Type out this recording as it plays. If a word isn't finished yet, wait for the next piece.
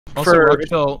Also,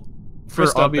 Rokkshell,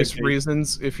 for obvious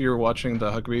reasons, if you're watching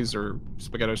the Huggbees or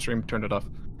Spaghetto stream, turn it off.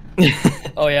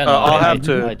 Oh yeah, no,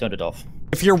 I turned it off.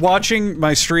 If you're watching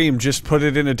my stream, just put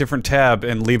it in a different tab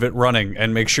and leave it running,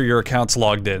 and make sure your account's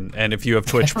logged in. And if you have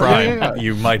Twitch Prime,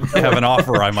 you might have an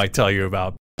offer I might tell you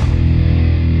about.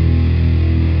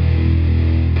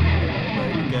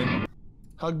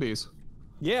 Huggbees.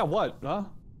 Yeah, what? Huh?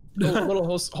 A little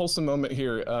wholesome moment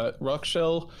here.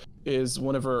 Rokkshell is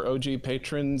one of our OG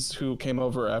patrons who came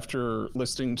over after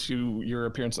listening to your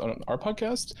appearance on our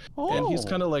podcast. Oh. And he's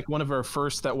kind of like one of our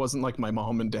first that wasn't like my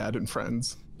mom and dad and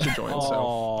friends to join.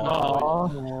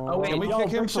 Wait, can we kick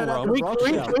him for Rob?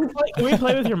 Can we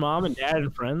play with your mom and dad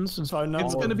and friends? It's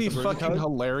going to be fucking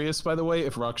hilarious, by the way,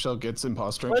 if Rokkshell gets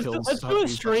imposter and kills. Let's do a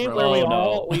stream where we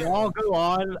all go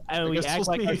on and we act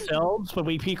like ourselves, but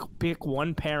we pick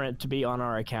one parent to be on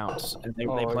our accounts, and they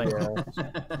play.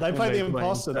 They play the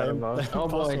imposter. Oh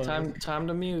boy, time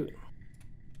to mute.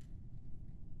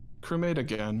 Crewmate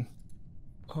again.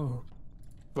 Oh,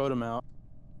 vote him out.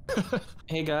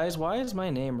 Hey guys, why is my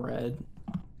name red?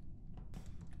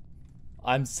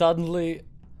 I'm suddenly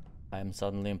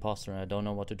imposter and I don't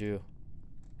know what to do.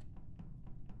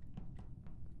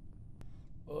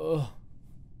 Ugh.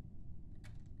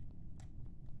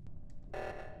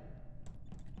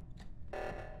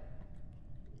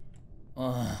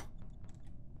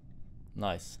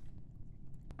 Nice.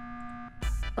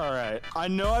 Alright, I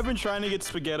know I've been trying to get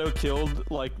Spaghetto killed,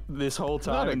 like, this whole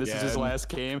time, and this is his last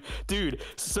game. Dude,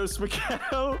 so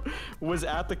Spaghetto was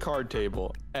at the card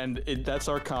table, and that's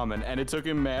our common, and it took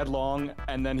him mad long,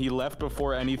 and then he left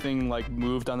before anything, like,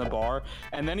 moved on the bar,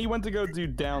 and then he went to go do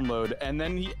download, and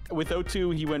then with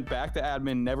O2, he went back to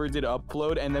admin, never did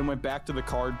upload, and then went back to the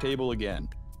card table again.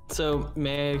 So,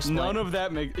 may I explain? None of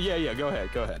that makes... Yeah, go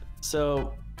ahead.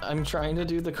 So... I'm trying to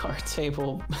do the card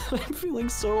table. I'm feeling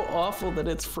so awful that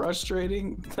it's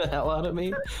frustrating the hell out of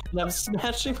me. And I'm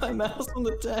smashing my mouse on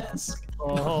the desk.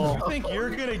 Oh. You think you're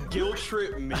gonna guilt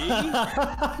trip me?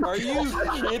 Are you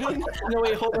kidding? No,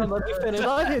 wait, hold on. Let me finish. Did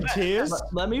I get tears?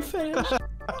 Let me finish.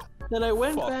 Then I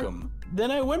went back.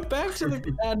 Then I went back to the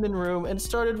admin room and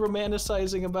started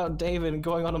romanticizing about David and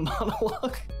going on a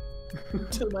monologue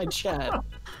to my chat.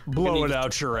 Blow it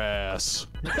out your ass.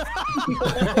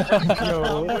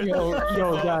 Yo,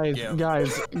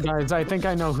 guys, I think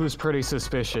I know who's pretty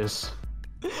suspicious.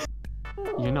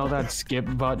 You know that skip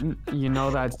button? You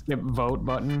know that skip vote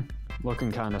button?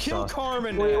 Looking kind of Kill sus.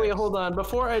 Carmen. Wait, hold on.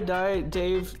 Before I die,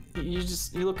 Dave, you're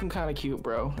looking kind of cute,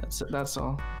 bro. That's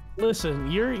all. Listen,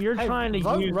 you're trying to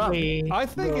use me. I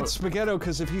think it's Spaghetto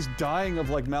because if he's dying of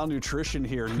like malnutrition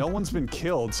here, no one's been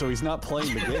killed, so he's not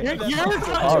playing the game.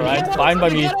 All right, fine by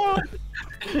me.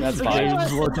 That's fine.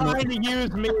 He's trying to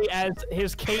use me as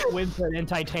his Kate Winslet in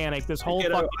Titanic. This whole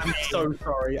fucking I'm so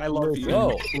sorry. I love you.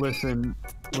 Yo. Listen.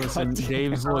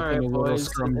 Dave's looking a little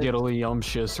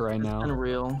scrum-giddly-umptious right now.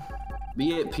 Unreal.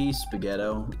 Be at peace,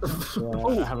 Spaghetto.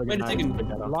 Yeah, have a good night,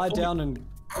 Spaghetto. Lie down and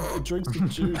drink some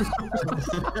juice.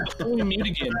 We mute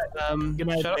again. Good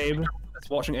night, babe. That's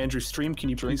watching Andrew's stream. Can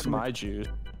you drink my juice?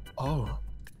 Oh.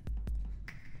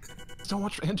 Don't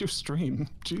watch Andrew's stream.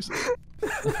 Jesus.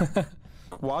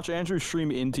 Watch Andrew's stream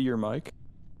into your mic.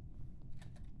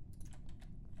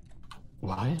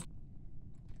 What?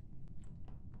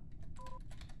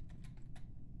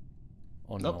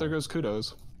 Oh no. Oh, there goes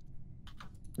Kudos.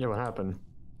 Yeah, what happened?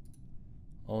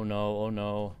 Oh no, oh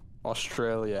no.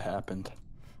 Australia happened.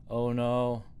 Oh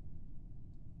no.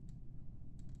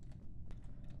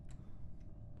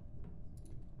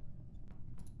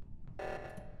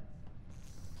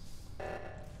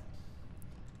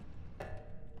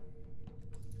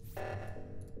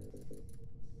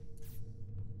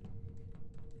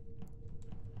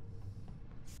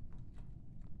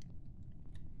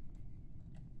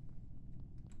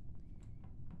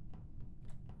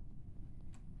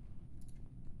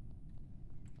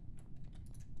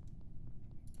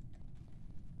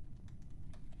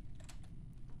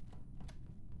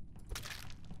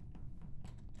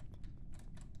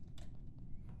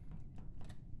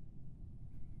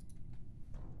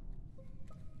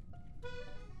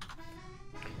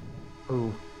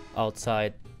 Ooh.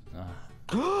 Outside.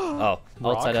 Oh,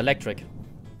 outside electric.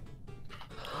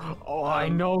 Oh, I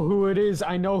know who it is.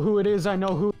 I know who it is. I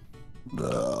know who.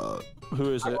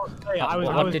 Who is it?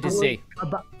 What did he say?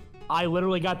 I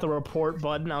literally got the report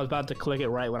button. I was about to click it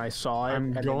right when I saw it.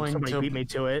 I'm going to beat me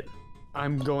to it.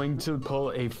 I'm going to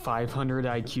pull a 500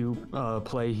 IQ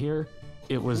play here.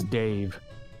 It was Dave.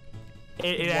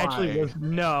 It actually was.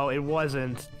 No, it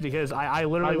wasn't, because I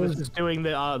literally was just doing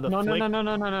the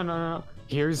no.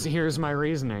 Here's my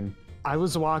reasoning. I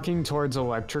was walking towards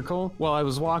electrical. Well, I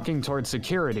was walking towards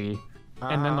security,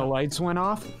 and then the lights went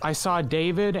off. I saw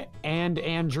David and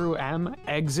Andrew M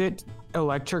exit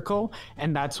electrical,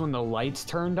 and that's when the lights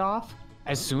turned off.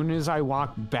 As soon as I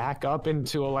walked back up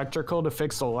into electrical to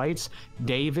fix the lights,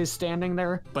 Dave is standing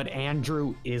there, but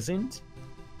Andrew isn't.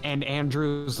 And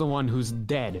Andrew's the one who's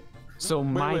dead. So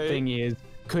my thing is,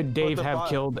 could Dave have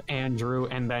killed Andrew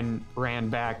and then ran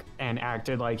back and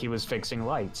acted like he was fixing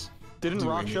lights? Didn't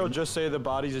Rokkshell just say the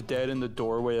body's dead in the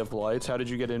doorway of lights? How did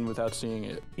you get in without seeing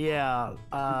it? Yeah,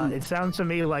 it sounds to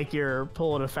me like you're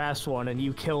pulling a fast one and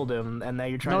you killed him, and now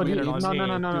you're trying to get it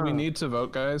on No. Do we need to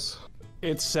vote, guys?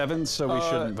 It's 7, so we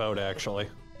shouldn't vote, actually.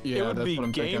 Yeah, it would be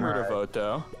gamer to vote,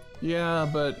 though. Yeah,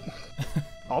 but...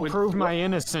 I'll prove my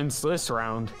innocence this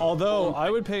round. Although, I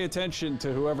would pay attention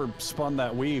to whoever spun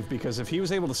that weave, because if he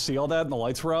was able to see all that and the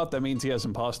lights were out, that means he has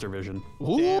imposter vision.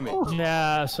 Damn it.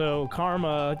 Yeah, so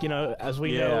Karma, you know, as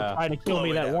we know, tried to kill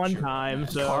me that one time,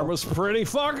 so... Karma's pretty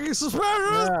fucking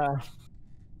suspicious! Yeah.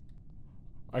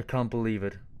 I can't believe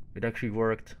it. It actually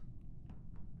worked.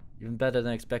 Even better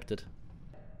than expected.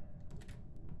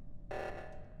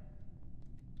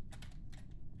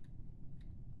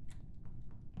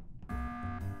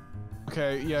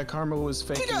 Okay, yeah, Karma was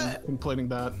faking completing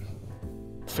that.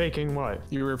 Faking what?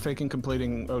 You were faking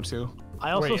completing O2.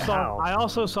 I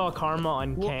also saw Karma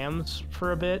on cams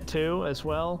for a bit too, as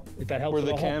well. If that helps. Were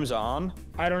the cams on?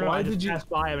 I don't know. I just passed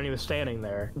by him and he was standing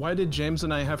there. Why did James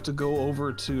and I have to go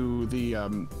over to the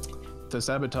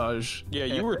sabotage? Yeah,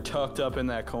 you were tucked up in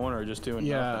that corner just doing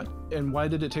nothing. And why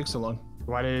did it take so long?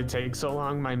 Why did it take so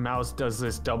long? My mouse does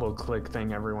this double click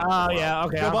thing every once in a while. Oh yeah,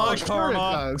 okay. Come on,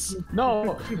 Karma.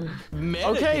 No.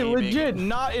 Okay, legit.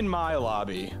 Not in my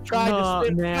lobby.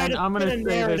 Man, I'm gonna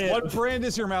say this. What brand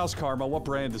is your mouse, Karma? What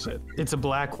brand is it? It's a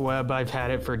black web. I've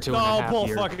had it for 2.5 years. Oh, bull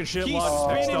fucking shit.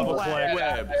 Logitech's double click.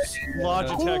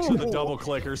 Logitech's with the double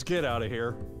clickers. Get out of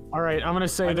here. All right, I'm gonna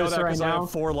say this right now. I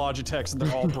have 4 Logitechs and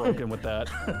they're all broken with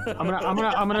that. I'm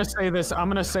gonna say this. I'm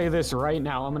gonna say this right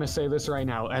now. I'm gonna say this right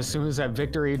now. As soon as that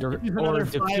victory or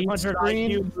defeat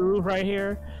screen move right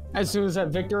here. As soon as that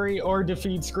victory or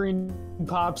defeat screen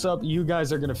pops up, you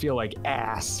guys are gonna feel like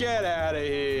ass. Get out of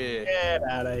here. Get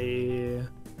out of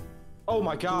here. Oh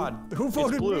my God. Who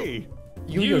voted me?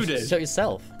 You did. So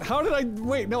yourself. How did I?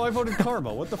 Wait, no, I voted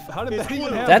Karma. What the? How did that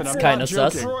even happen? That's kind of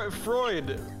sus.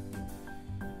 Freud.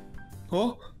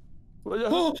 Oh.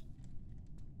 Oh.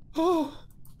 Oh.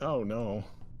 Oh no.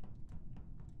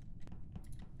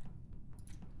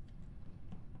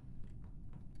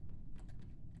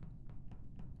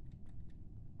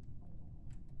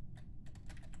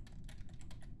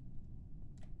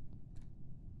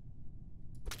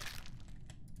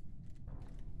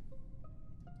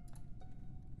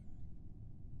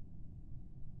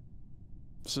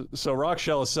 So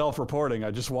Rokkshell is self-reporting.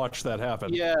 I just watched that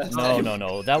happen. Yeah.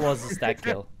 No. That was a stack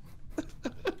kill.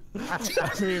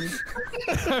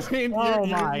 I mean,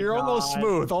 you're almost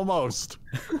smooth, almost.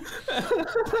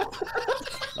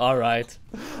 All right.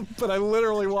 But I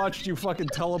literally watched you fucking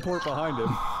teleport behind him.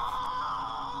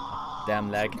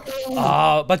 Damn lag.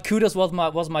 But Kudos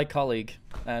was my colleague,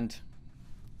 and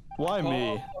why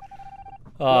me?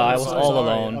 I was all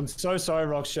alone. I'm so sorry,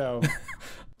 Rokkshell.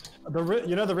 The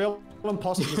real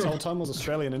imposter this whole time was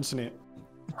Australian internet.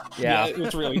 Yeah,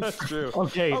 it's really true.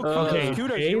 Okay, okay.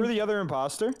 Kudos, you were the other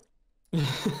imposter? Yeah,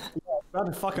 I had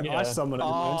to fucking ice someone at the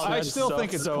moment. I still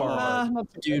think it's Karma.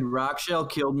 Dude, Rokkshell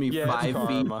killed me 5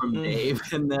 feet from Dave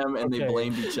and them, and they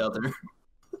blamed each other.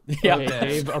 Yeah. Okay,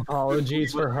 Dave,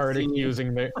 apologies for hard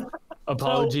accusing me.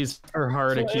 Apologies for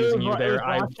hard accusing you there.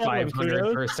 I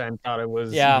 500% thought it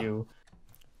was you.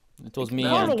 It was me.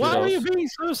 No, and why are Kudos. you being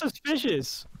so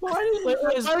suspicious? Why are you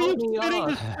spinning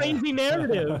this crazy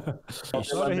narrative?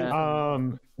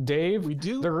 Dave,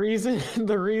 the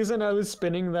reason I was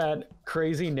spinning that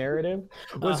crazy narrative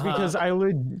was because I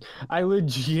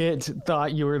legit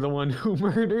thought you were the one who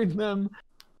murdered them.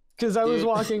 Because I was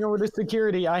walking over to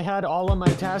security, I had all of my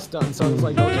tasks done, so I was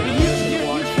like, okay,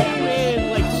 you came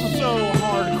in like so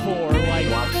hardcore, like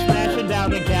smashing down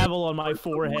the gavel on my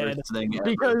forehead.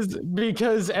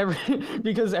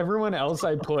 Because everyone else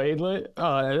I played with,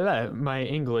 my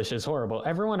English is horrible.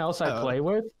 Everyone else I play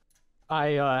with,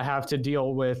 I have to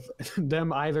deal with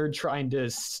them either trying to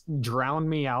drown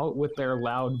me out with their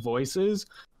loud voices,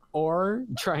 or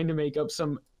trying to make up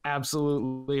some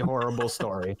absolutely horrible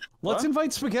story. Let's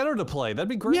invite Spaghetto to play. That'd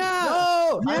be great. Yeah.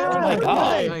 Oh my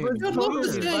God.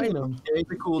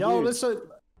 Yo, listen.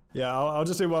 Yeah, I'll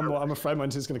just do one more. I'm afraid my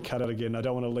internet's gonna cut out again. I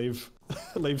don't want to leave.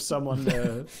 leave someone.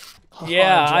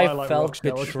 Yeah, I like felt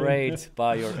Rokkshell. betrayed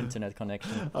by your internet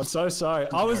connection. I'm so sorry.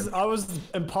 I was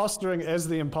impostering as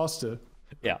the imposter.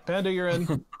 Yeah. Panda, you're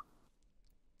in.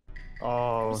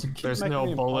 Oh, there's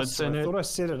no bullets in I it. thought I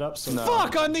set it up so.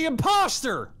 Fuck, I'm the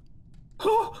imposter!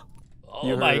 Oh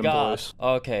my god. boys.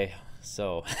 Okay,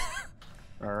 so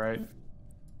All right.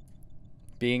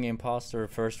 being imposter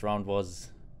first round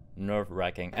was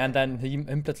nerve-wracking, and then him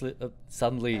implicitly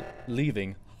suddenly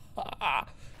leaving.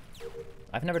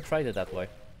 I've never tried it that way.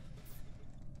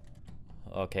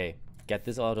 Okay, get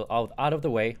this out of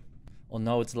the way. Oh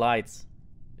no, it's lights.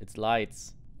 It's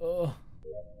lights. Oh.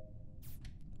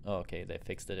 Okay, they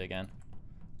fixed it again.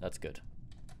 That's good.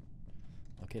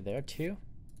 Okay, there are two.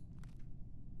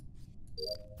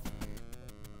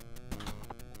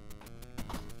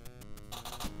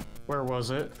 Where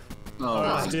was it? Oh,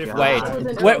 my God. Wait, I was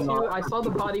in wait. L2, I saw the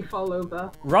body fall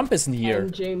over. Rump isn't here.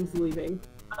 And James leaving.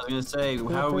 I was gonna say,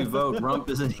 how do we vote? Rump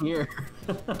isn't here.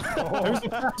 Who's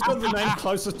got the name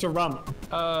closest to Rump?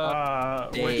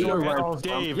 Dave.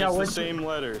 Dave, Yeah, it's the which- same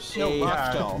letters.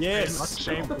 Rokkshell. Yes.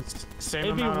 Same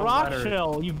It'd be amount of letters.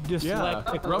 Rokkshell, you Yeah,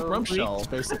 dyslexic. Rumpshell,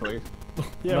 basically.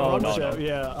 Yeah, No, Rump no, Shell, no.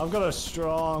 yeah. I've got a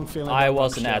strong feeling. I about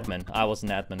was an Rump admin. I was an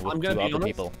admin with gonna two be other honest.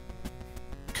 people.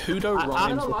 Kudo I'm rhymes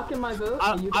gonna with lock in my vote.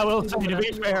 I will say say, to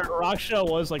be fair, Rokkshell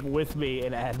was like with me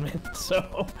in admin,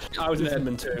 so I was an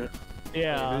admin too.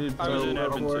 yeah. I was an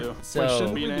admin too.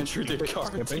 So, Me and Andrew did cards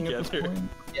Skipping at this together. point?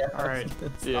 All right.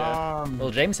 Yeah. well,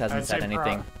 James hasn't I'd said say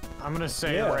anything. I'm gonna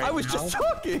say Yeah. right I was now. just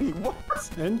talking. What?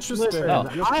 Interesting. Listen, No.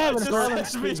 I haven't heard.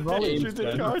 Me and Andrew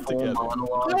did cards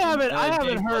together. I haven't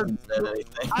Dave heard. hasn't said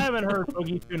anything. I haven't heard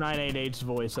Boogie2988's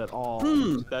voice at all.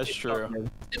 That's true.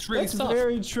 It's really That's tough.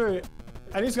 very true.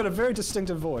 And he's got a very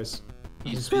distinctive voice.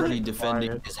 He's busy pretty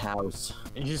defending quiet. his house.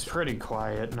 He's pretty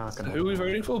quiet. Not gonna. Who are we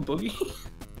voting for? Boogie?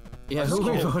 Yeah, who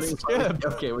are we voting for? Skip.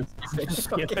 Okay, we're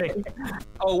skipping.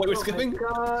 Oh, wait, we're Oh skipping? my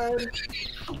god.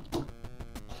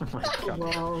 Oh my god.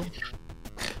 Wow.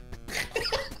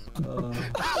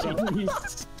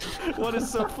 What is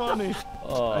so funny?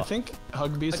 I think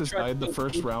Huggbees has died the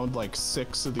first round like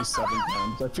 6 of these 7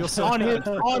 times. I feel so on his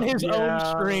bad. on his own Yeah.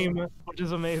 stream, which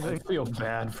is amazing. I feel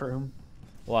bad for him.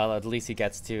 Well, at least he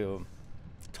gets to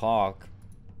talk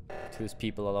to his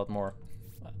people a lot more.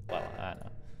 Well, I don't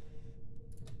know.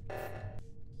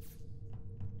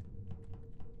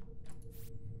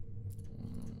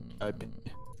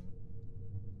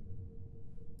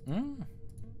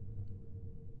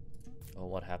 Oh,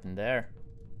 what happened there?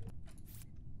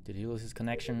 Did he lose his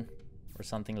connection or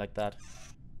something like that?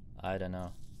 I don't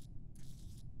know.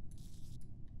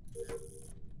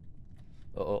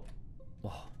 Uh-oh.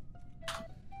 Oh.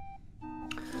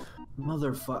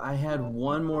 Motherfucker, I had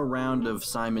one more round of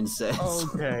Simon Says.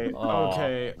 Okay, Oh.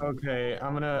 okay.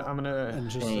 I'm gonna.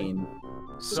 Interesting. Pain.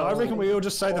 So I reckon we all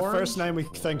just say the Orange? first name we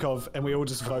think of, and we all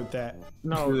just vote that.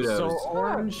 No, Kudos. so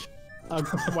orange.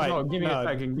 Wait, No, give me a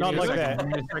second. Give not me a like second. that. Give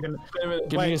me a second.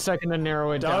 Give Wait, me a second to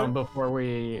narrow it down don't. before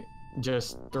we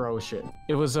just throw shit.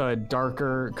 It was a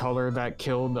darker color that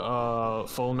killed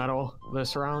Full Metal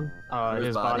this round.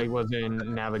 His body was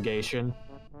in navigation.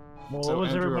 Well, So what was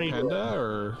Andrew or everybody? Panda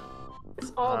or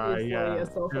It's obviously Yeah, a it was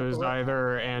self-report.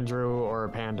 either Andrew or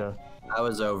Panda. I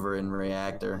was over in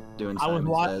Reactor doing I was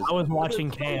Simon Says. I was watching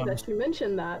It's funny Cam. that you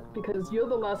mentioned that because you're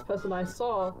the last person I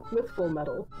saw with Full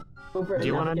Metal over Do in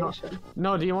you want to know? navigation.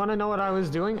 No, do you want to know what I was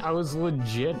doing? I was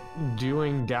legit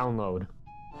doing download,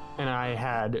 and I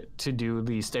had to do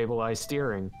the stabilized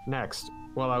steering next.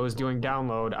 While I was doing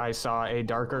download, I saw a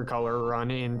darker color run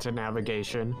into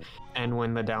navigation, and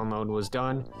when the download was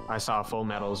done, I saw Full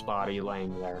Metal's body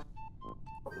laying there.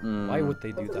 Why would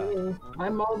they do That's that? me.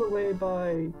 I'm all the way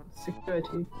by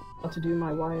security. About to do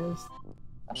my wires.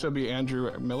 should it be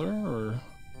Andrew Miller or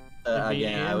be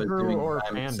Again, I was Andrew doing or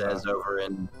Simon Panda? Says over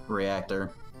in Reactor.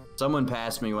 Someone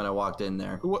passed me when I walked in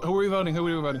there. who are we voting? Who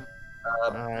are we voting?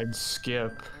 I'd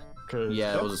skip, cause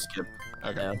Yeah, it was a skip.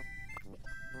 Okay.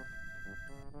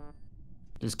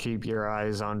 just keep your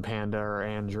eyes on Panda or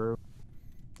Andrew.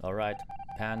 All right,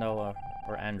 Panda or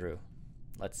Andrew.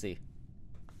 Let's see.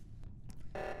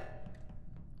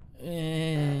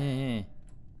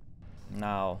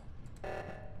 Now,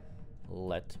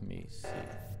 let me see.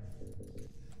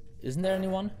 Isn't there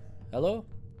anyone? Hello?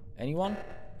 Anyone?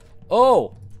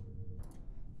 Oh!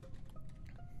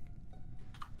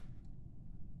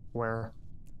 Where?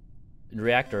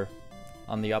 Reactor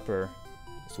on the upper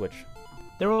switch.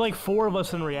 There were like 4 of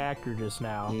us in reactor just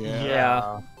now.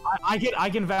 Yeah. I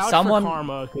can vouch Someone- for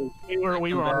Karma because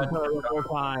we were on each other the whole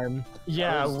time.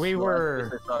 Yeah, we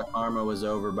were. I thought Karma was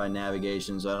over by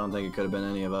navigation, so I don't think it could have been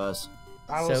any of us.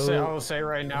 I will say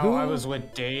right now, I was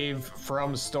with Dave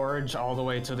from storage all the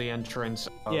way to the entrance.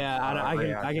 Yeah,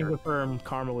 I can confirm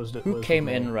Karma was. Who came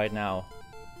in right now?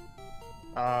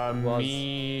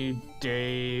 Me,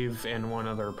 Dave, and one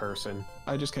other person.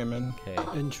 I just came in.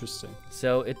 Okay. Interesting.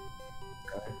 So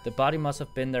the body must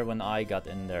have been there when I got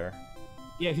in there.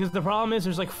 Yeah, because the problem is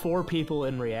there's like 4 people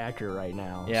in reactor right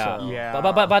now. Yeah. So. Yeah.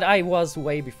 But I was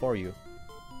way before you.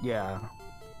 Yeah.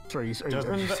 Are you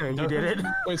saying you did it?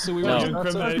 Wait, so we No.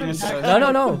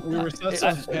 were No. We were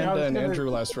Panda and Andrew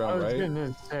last round,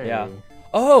 right? Yeah.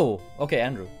 Oh, okay,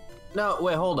 Andrew. No,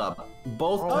 wait, hold up.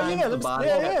 Both times the body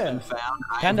has been found,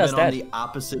 I've Panda's been on dead. the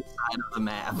opposite side of the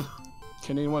map.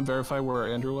 Can anyone verify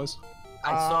where Andrew was?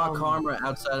 I saw Karma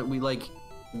outside. We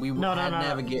had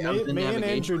navigation. Me and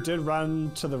Andrew did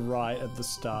run to the right at the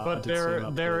start. But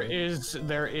there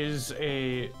is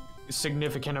a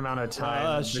significant amount of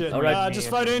time. Shit. All right. Just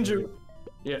fight Andrew.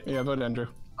 Yeah, vote Andrew.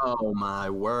 Oh my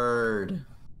word.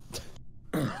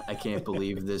 I can't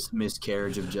believe this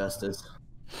miscarriage of justice.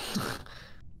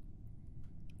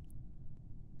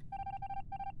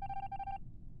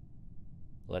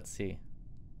 Let's see.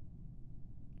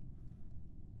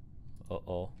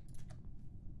 Uh-oh.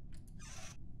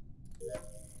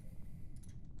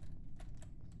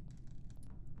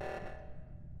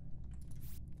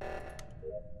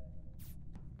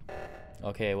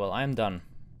 Okay, well, I'm done.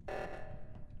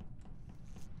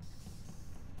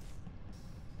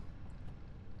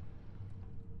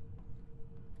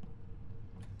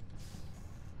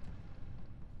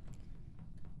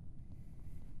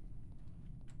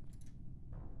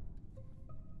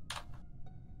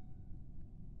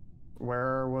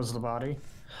 Where was the body?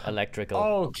 Electrical.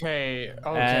 Okay,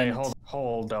 And-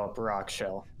 hold up,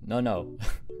 Rokkshell. No. No.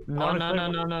 I'm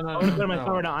gonna put my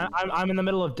camera down. I'm in the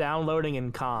middle of downloading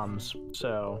in comms,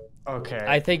 so. Okay.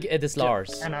 I think it is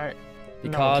Lars. Can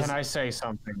I say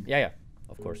something? Yeah,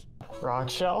 of course.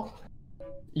 Rokkshell,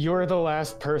 you're the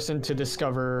last person to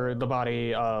discover the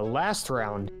body last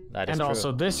round. That is and true.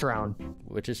 Also this round.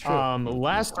 Which is true.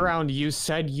 Last round you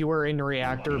said you were in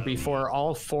reactor before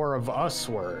all 4 of us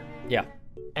were. Yeah.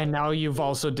 And now you've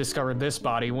also discovered this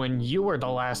body when you were the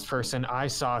last person I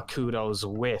saw Kudos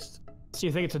with. So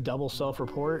you think it's a double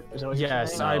self-report? Is that what you're saying?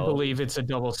 Yes, I No. believe it's a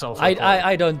double self-report.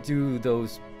 I don't do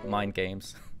those mind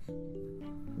games.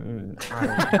 Don't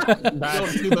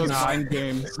do those mind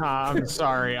games. I'm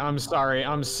sorry,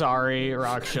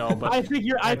 Rokkshell, but I think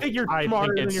you're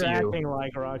smarter than it's you're you. acting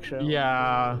like, Rokkshell.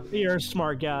 Yeah, You're a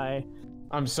smart guy.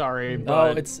 I'm sorry,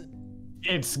 No, but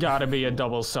it's gotta be a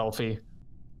double selfie.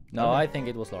 no. I think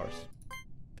it was Lars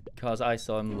because I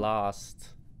saw him last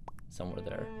somewhere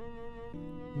there.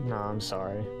 No, I'm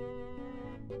sorry.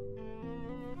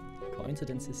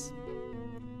 Coincidences.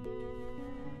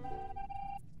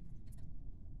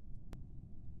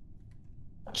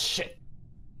 Shit.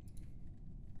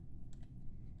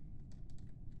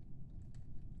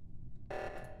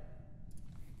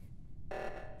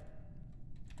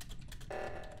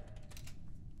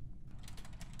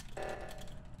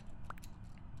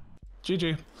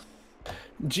 GG.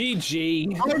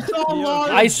 GG.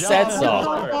 I said so.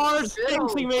 Lars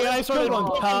texting me, and I started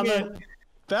on it.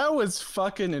 That was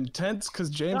fucking intense because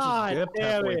James God was dipped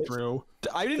damn halfway it. through.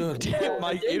 I didn't dip.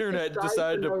 My internet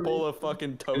decided to pull a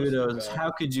fucking Kudos, toast.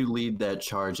 how could you lead that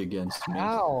charge against me?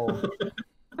 How?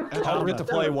 I'll get to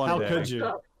play one day. How could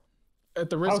you? At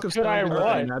the risk of could I sounding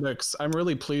what? fanatics, I'm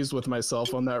really pleased with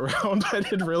myself on that round. I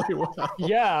did really well.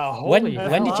 Yeah. When holy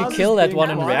did you hell. kill that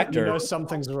one in You reactor? know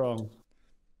something's wrong.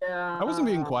 Yeah. I wasn't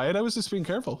being quiet. I was just being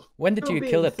careful. When did Still you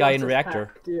being kill that guy in sus as reactor?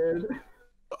 heck, dude.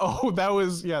 Oh, that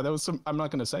was some. I'm not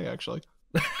gonna say actually.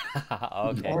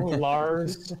 Okay. Oh,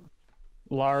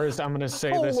 Lars, I'm gonna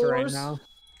say this right now.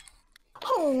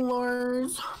 Oh,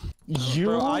 Lars. You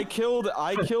Bro, I killed are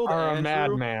a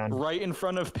Andrew madman. right in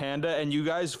front of Panda, and you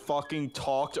guys fucking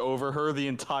talked over her the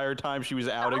entire time she was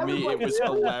outing me. It was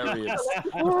hilarious.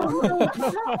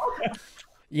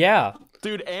 Yeah.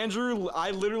 Dude, Andrew,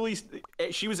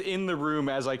 she was in the room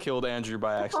as I killed Andrew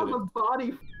by On accident. the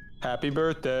body. Happy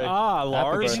birthday. Ah,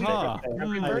 Lars, birthday. huh? Happy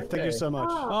Thank birthday. you so much.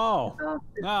 Oh,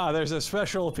 there's a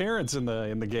special appearance in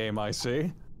the game. I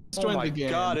see. Let's join Oh my the game.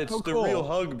 god, it's Oh, the cool. real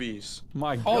Huggbees.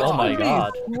 My Oh God. my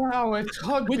god. Wow, it's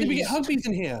Huggbees. When did we get Huggbees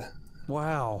in here?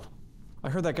 Wow. I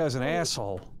heard that guy's an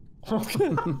asshole.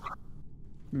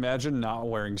 Imagine not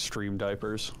wearing stream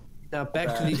diapers. Now back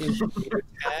to the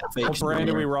What brand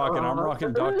are we rocking? I'm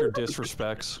rocking Dr.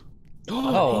 Disrespects.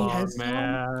 Oh,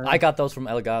 man. I got those from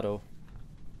Elgato.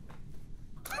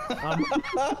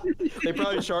 They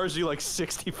probably charged you like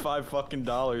 $65 fucking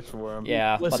for them.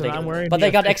 Yeah, Listen, I'm wearing but the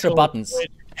they got extra official buttons.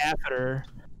 catheter.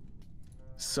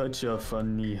 Such a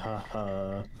funny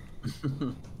haha.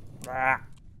 Ah.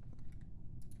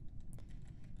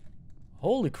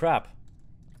 Holy crap.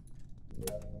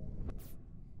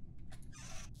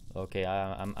 Okay,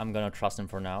 I'm gonna trust him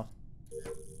for now.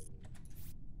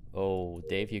 Oh,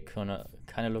 Dave, you kind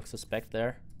of look suspect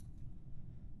there.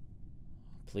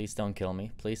 Please don't kill me.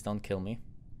 Please don't kill me.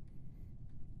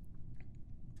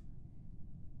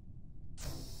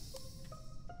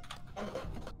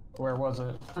 Where was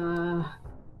it?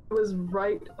 It was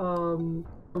right from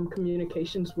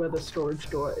communications where the storage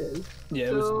door is. Yeah,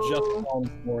 it was just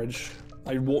on storage.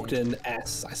 I walked in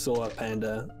S. I saw a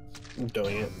panda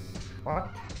doing it.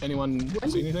 What? Anyone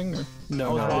see anything? Or?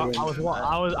 No,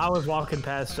 I was walking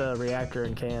past reactor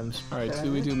and cams. All right,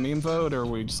 do we do meme vote or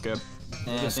we skip?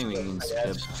 I think we can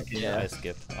skip. Yeah, I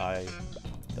skip. I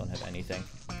don't have anything.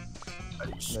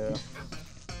 Yeah.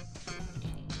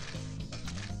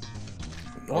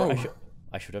 Or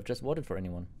I should have just voted for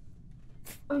anyone.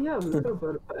 Oh yeah, we could have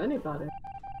voted for anybody.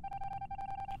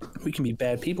 We can be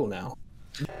bad people now.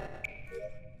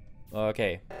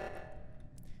 Okay.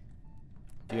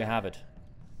 Do you have it?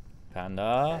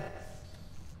 Panda.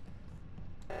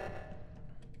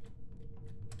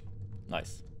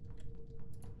 Nice.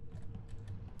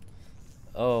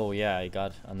 Oh yeah, I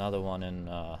got another one in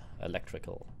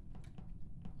electrical.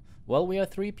 Well, we are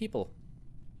 3 people.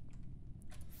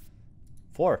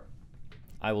 4.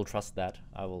 I will trust that.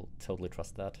 I will totally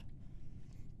trust that.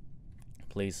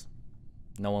 Please,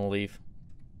 no one leave.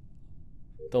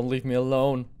 Don't leave me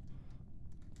alone.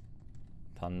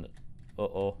 Panda.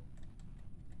 Uh-oh.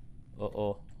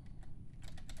 Uh-oh.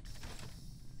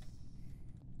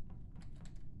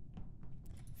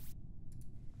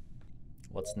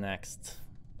 What's next?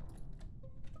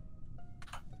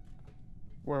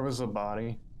 Where was the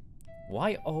body?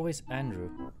 Why always Andrew?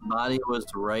 Body was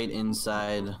right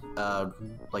inside,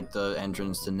 like the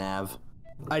entrance to Nav.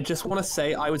 I just want to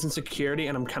say I was in security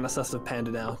and I'm kind of sus of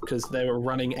Panda now because they were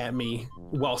running at me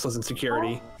whilst I was in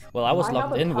security. Well, I was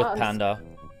locked in with Panda.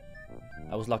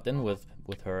 I was locked in with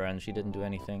her and she didn't do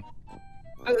anything.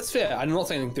 That's fair. I'm not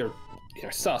saying they're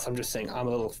sus. I'm just saying I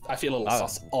feel a little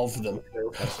sus of them.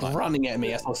 They're running at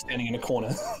me as I was standing in a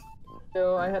corner.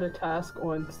 So I had a task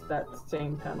on that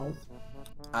same panel.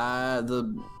 I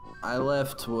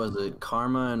left, was it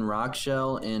Karma and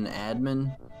Rokkshell in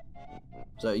admin?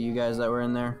 Is that you guys that were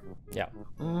in there? Yeah.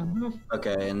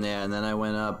 Okay, and then I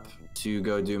went up to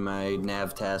go do my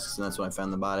nav tasks, and that's when I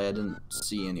found the body. I didn't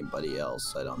see anybody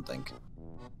else, I don't think.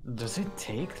 Does it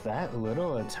take that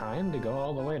little a time to go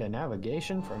all the way to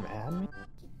navigation from admin?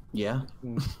 Yeah.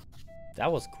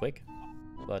 That was quick,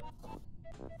 but...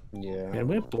 Yeah. Man,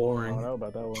 we're boring. I don't know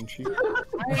about that one, Chief.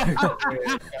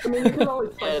 I mean, you can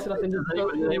always spice it up and just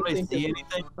Did anybody see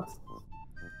anything?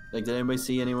 Like, did anybody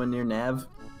see anyone near Nav?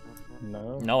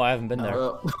 No. No, I haven't been there.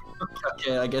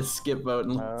 Okay, I guess skip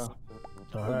voting.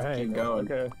 Alright. Keep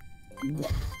going. Okay.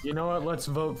 You know what? Let's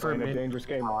vote for a dangerous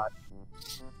game.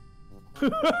 Who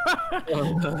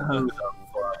the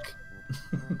fuck?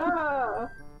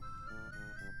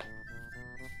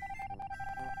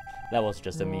 That was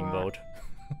just a meme vote.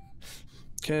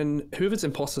 Can whoever's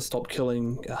imposter stop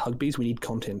killing Huggbees? We need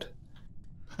content.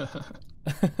 I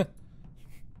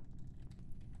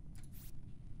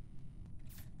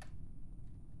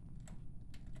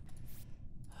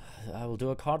will do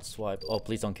a card swipe. Oh,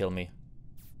 please don't kill me.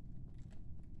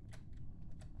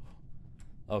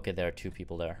 Okay, there are 2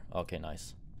 people there. Okay,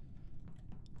 nice.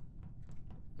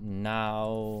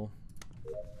 Now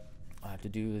I have to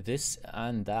do this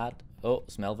and that. Oh,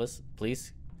 smell this,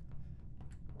 please.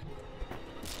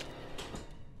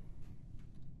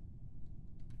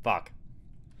 Fuck.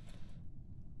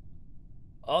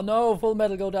 Oh no, full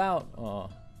metal go down. Oh.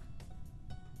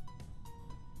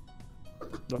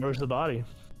 Where's the body?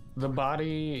 The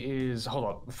body is... Hold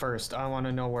up. First, I want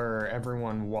to know where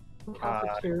everyone was.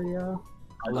 Cafeteria.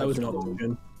 I was in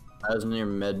oxygen. I was near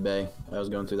Medbay. I was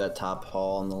going through that top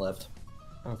hall on the left.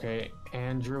 Okay,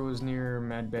 Andrew was near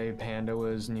Medbay, Panda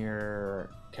was near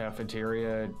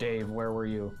cafeteria. Dave, where were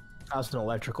you? I was in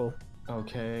electrical.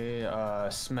 Okay,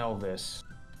 smell this.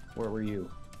 Where were you?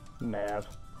 Nav.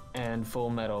 And Full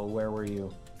Metal, where were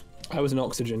you? I was in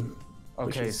oxygen.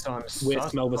 Okay, so I'm where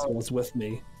sus Smelvis of, was with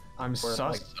me. I'm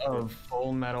sus of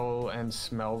Full Metal and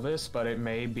Smelvis, but it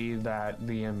may be that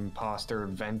the imposter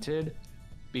vented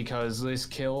because this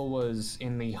kill was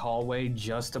in the hallway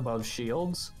just above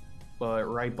shields, but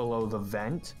right below the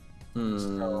vent.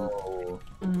 So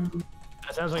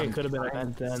that sounds like it could have been a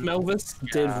vent then. Smelvis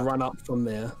did run up from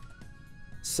there.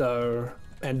 So,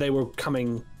 and they were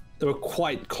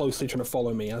quite closely trying to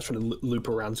follow me. I was trying to loop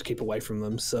around to keep away from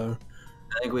them, so.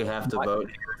 I think we have to vote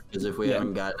here. Because if we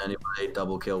haven't gotten anybody,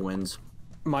 double kill wins.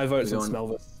 My vote's in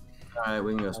Smelvis. Alright,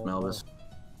 we can go Smelvis.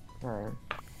 Alright.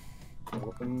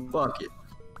 Fuck it.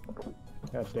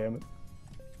 God damn it.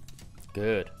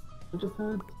 Good.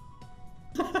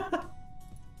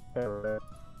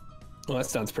 Well, that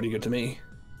sounds pretty good to me.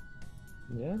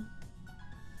 Yeah.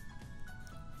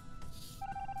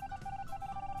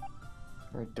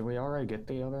 Alright, did we already get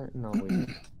the other? No, we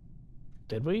didn't.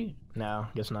 Did we? No,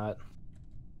 guess not.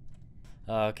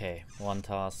 Okay, one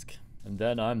task. And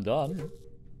then I'm done.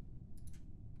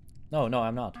 No,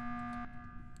 I'm not.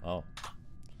 Oh.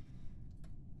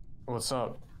 What's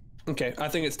up? Okay, I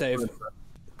think it's Dave.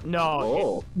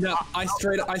 No. No, I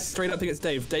straight up think it's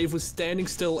Dave. Dave was standing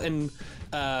still in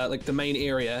like the main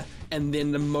area, and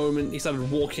then the moment he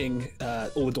started walking,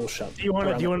 all the doors shut. Do you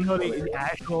want to know the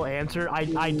actual answer?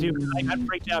 I do. I got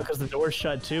freaked out because the doors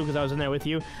shut too because I was in there with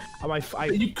you.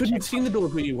 You couldn't have seen the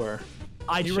doors where you were.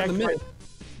 You were in the middle.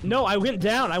 No, I went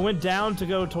down. I went down to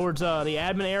go towards the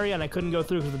admin area, and I couldn't go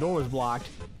through because the door was blocked.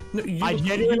 No, I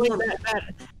genuinely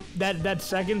that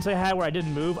seconds I had where I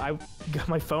didn't move,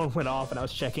 my phone went off and I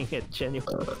was checking it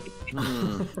genuinely.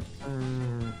 Let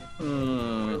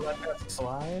that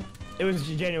slide. It was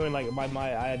genuine, like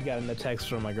I had gotten a text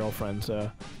from my girlfriend, so.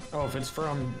 Oh, if it's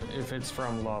from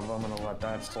love, I'm gonna let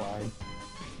that slide.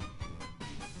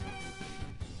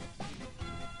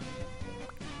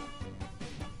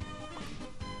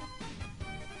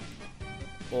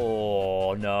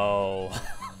 Oh no.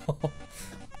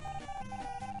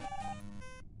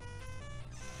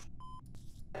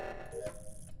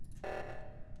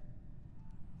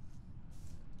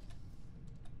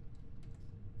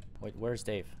 Wait, where's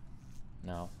Dave?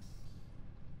 No.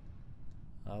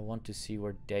 I want to see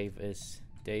where Dave is.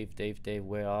 Dave,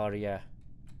 where are ya?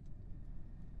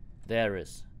 There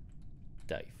is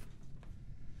Dave.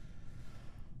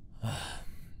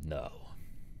 No.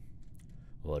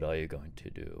 What are you going to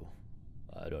do?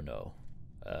 I don't know.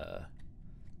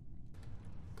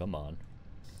 Come on.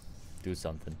 Do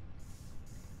something.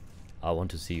 I want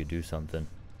to see you do something.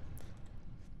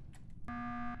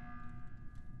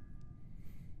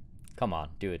 Come on,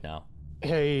 do it now.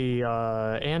 Hey,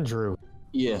 Andrew.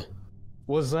 Yeah.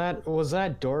 Was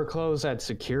that door closed at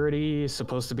security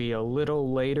supposed to be a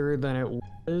little later than it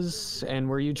was? And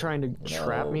were you trying to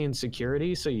trap me in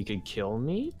security so you could kill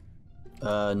me?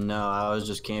 No, I was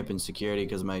just camping security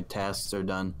because my tasks are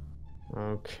done.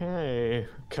 Okay,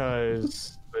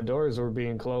 because the doors were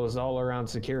being closed all around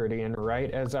security, and right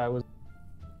as I was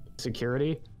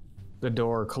security, the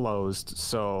door closed,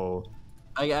 so...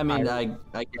 I mean, I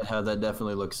get how that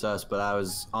definitely looks sus, but I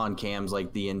was on cams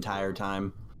like the entire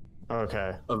time.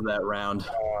 Okay. Of that round.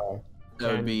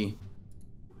 That would be...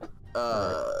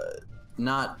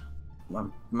 not...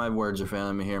 My words are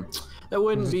failing me here. That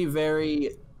wouldn't be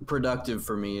very productive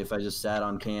for me if I just sat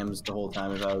on cams the whole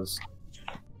time if I was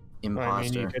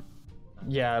imposter.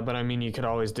 But I mean, you could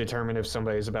always determine if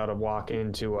somebody's about to walk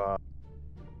into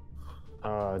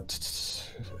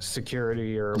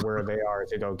security or where they are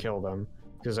to go kill them.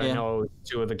 Because I know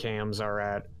 2 of the cams are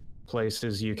at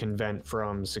places you can vent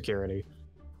from security.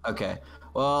 Okay.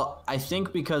 Well, I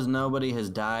think because nobody has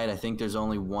died, I think there's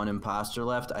only 1 imposter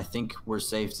left. I think we're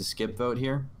safe to skip vote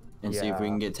here and see if we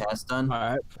can get tasks done.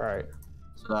 All right.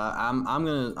 So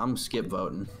I'm skip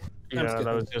voting.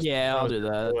 Yeah, I'll do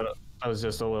that. That was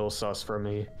just a little sus for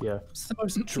me. Yeah. It's the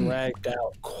most dragged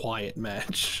out, quiet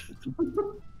match.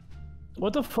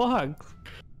 What the fuck?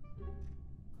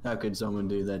 How could someone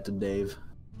do that to Dave?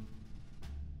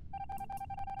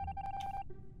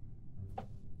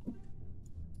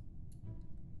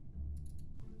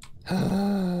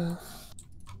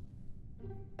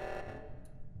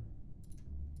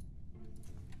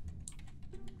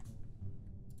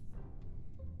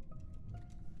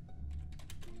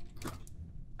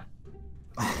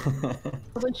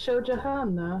 Then show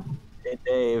Jahan now. Hey,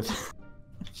 Dave.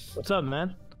 What's up,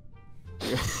 man?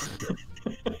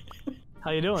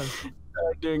 How you doing?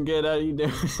 I'm doing good. How you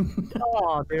doing?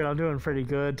 Oh, dude, I'm doing pretty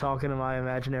good. Talking to my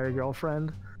imaginary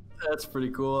girlfriend. That's pretty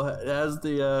cool. As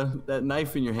the that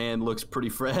knife in your hand looks pretty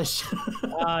fresh.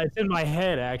 It's in my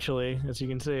head, actually, as you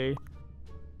can see.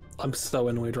 I'm so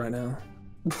annoyed right now.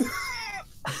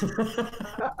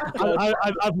 I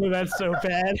believe that's so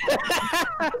bad.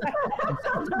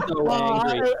 So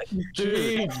angry.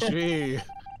 GG.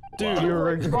 Dude,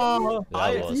 you're dude,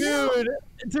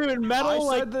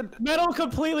 Metal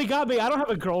completely got me. I don't have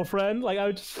a girlfriend. Like, I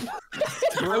would just...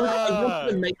 I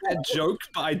wanted to make that joke,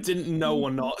 but I didn't know or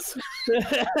not.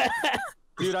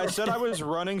 Dude, I said I was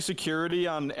running security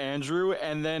on Andrew,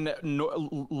 and then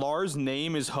Lars'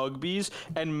 name is Huggbees,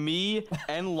 and me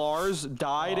and Lars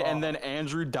died, and then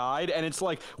Andrew died, and it's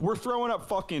like, we're throwing up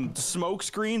fucking smoke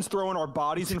screens, throwing our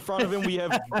bodies in front of him, we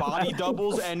have body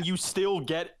doubles, and you still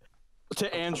get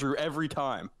to Andrew every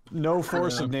time. No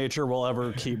force of nature will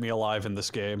ever keep me alive in this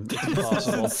game. It's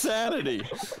impossible. It's insanity.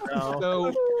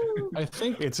 So, I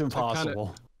think it's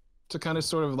impossible. To kind of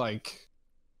sort of like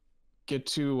get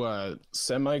to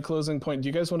semi-closing point, do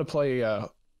you guys want to play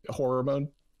horror mode?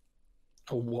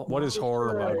 What is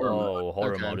horror mode? Oh,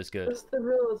 horror mode is good.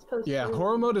 Yeah,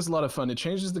 horror mode is a lot of fun. It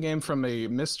changes the game from a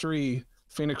mystery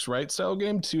Phoenix Wright style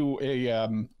game to a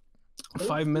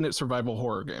 5-minute survival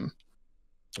horror game.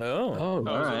 Oh, all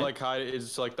right.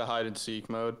 It's like the hide and seek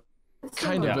mode.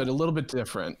 Kind of, but a little bit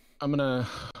different. I'm gonna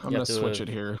switch it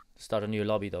here. Start a new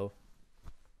lobby though.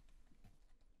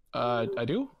 I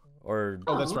do? Or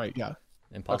that's right, yeah.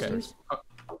 Imposters. Okay.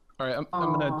 All right,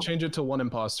 I'm gonna change it to 1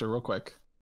 imposter real quick.